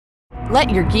Let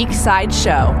your geek side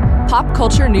show. Pop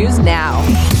culture news now.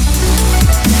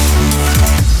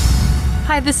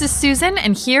 Hi, this is Susan,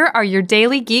 and here are your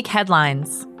daily geek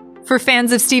headlines. For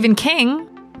fans of Stephen King,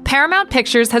 Paramount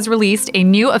Pictures has released a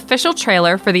new official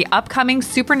trailer for the upcoming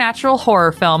supernatural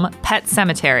horror film Pet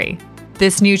Sematary.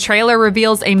 This new trailer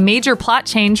reveals a major plot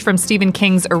change from Stephen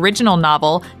King's original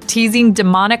novel, teasing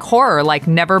demonic horror like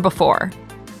never before.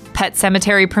 Pet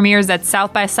Sematary premieres at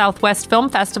South by Southwest Film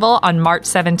Festival on March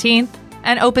 17th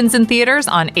and opens in theaters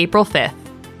on April 5th.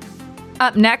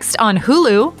 Up next on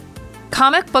Hulu,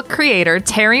 comic book creator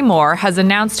Terry Moore has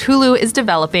announced Hulu is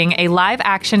developing a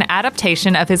live-action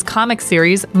adaptation of his comic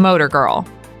series Motor Girl.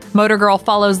 Motor Girl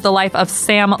follows the life of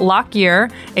Sam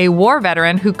Lockyer, a war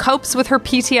veteran who copes with her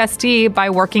PTSD by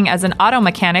working as an auto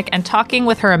mechanic and talking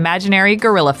with her imaginary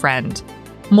gorilla friend.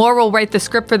 Moore will write the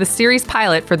script for the series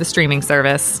pilot for the streaming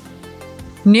service.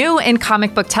 New in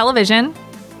comic book television,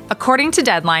 according to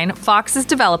Deadline, Fox is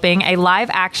developing a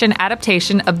live-action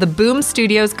adaptation of the Boom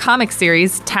Studios comic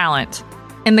series Talent.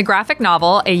 In the graphic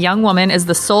novel, a young woman is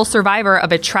the sole survivor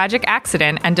of a tragic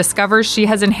accident and discovers she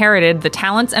has inherited the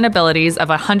talents and abilities of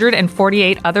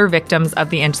 148 other victims of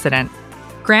the incident.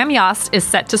 Graham Yost is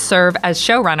set to serve as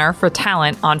showrunner for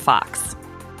Talent on Fox.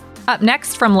 Up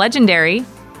next from Legendary,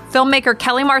 filmmaker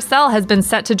Kelly Marcel has been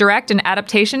set to direct an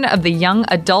adaptation of the young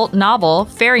adult novel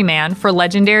Ferryman for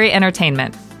Legendary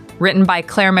Entertainment. Written by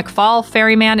Claire McFall,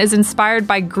 Ferryman is inspired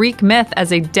by Greek myth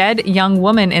as a dead young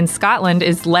woman in Scotland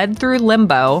is led through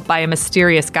limbo by a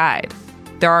mysterious guide.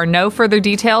 There are no further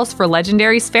details for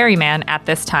Legendary's Ferryman at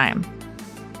this time.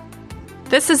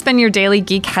 This has been your Daily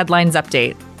Geek Headlines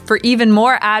Update. For even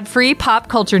more ad-free pop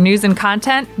culture news and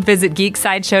content, visit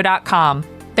geeksideshow.com.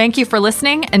 Thank you for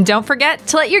listening, and don't forget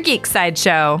to let your geek side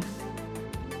show.